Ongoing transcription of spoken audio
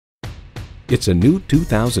It's a new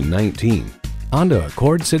 2019 Honda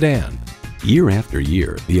Accord sedan. Year after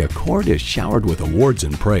year, the Accord is showered with awards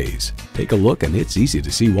and praise. Take a look and it's easy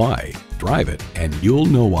to see why. Drive it and you'll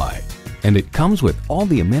know why. And it comes with all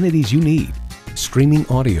the amenities you need. Streaming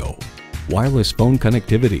audio, wireless phone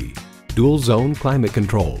connectivity, dual zone climate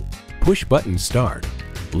control, push button start,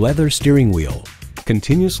 leather steering wheel,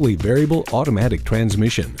 continuously variable automatic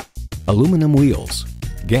transmission, aluminum wheels,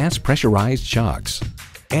 gas pressurized shocks,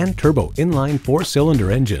 and turbo inline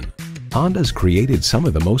 4-cylinder engine. Honda's created some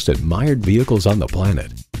of the most admired vehicles on the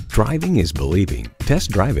planet. Driving is believing.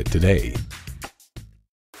 Test drive it today.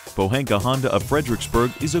 Pohanka Honda of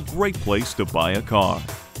Fredericksburg is a great place to buy a car.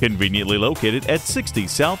 Conveniently located at 60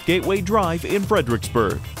 South Gateway Drive in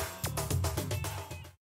Fredericksburg.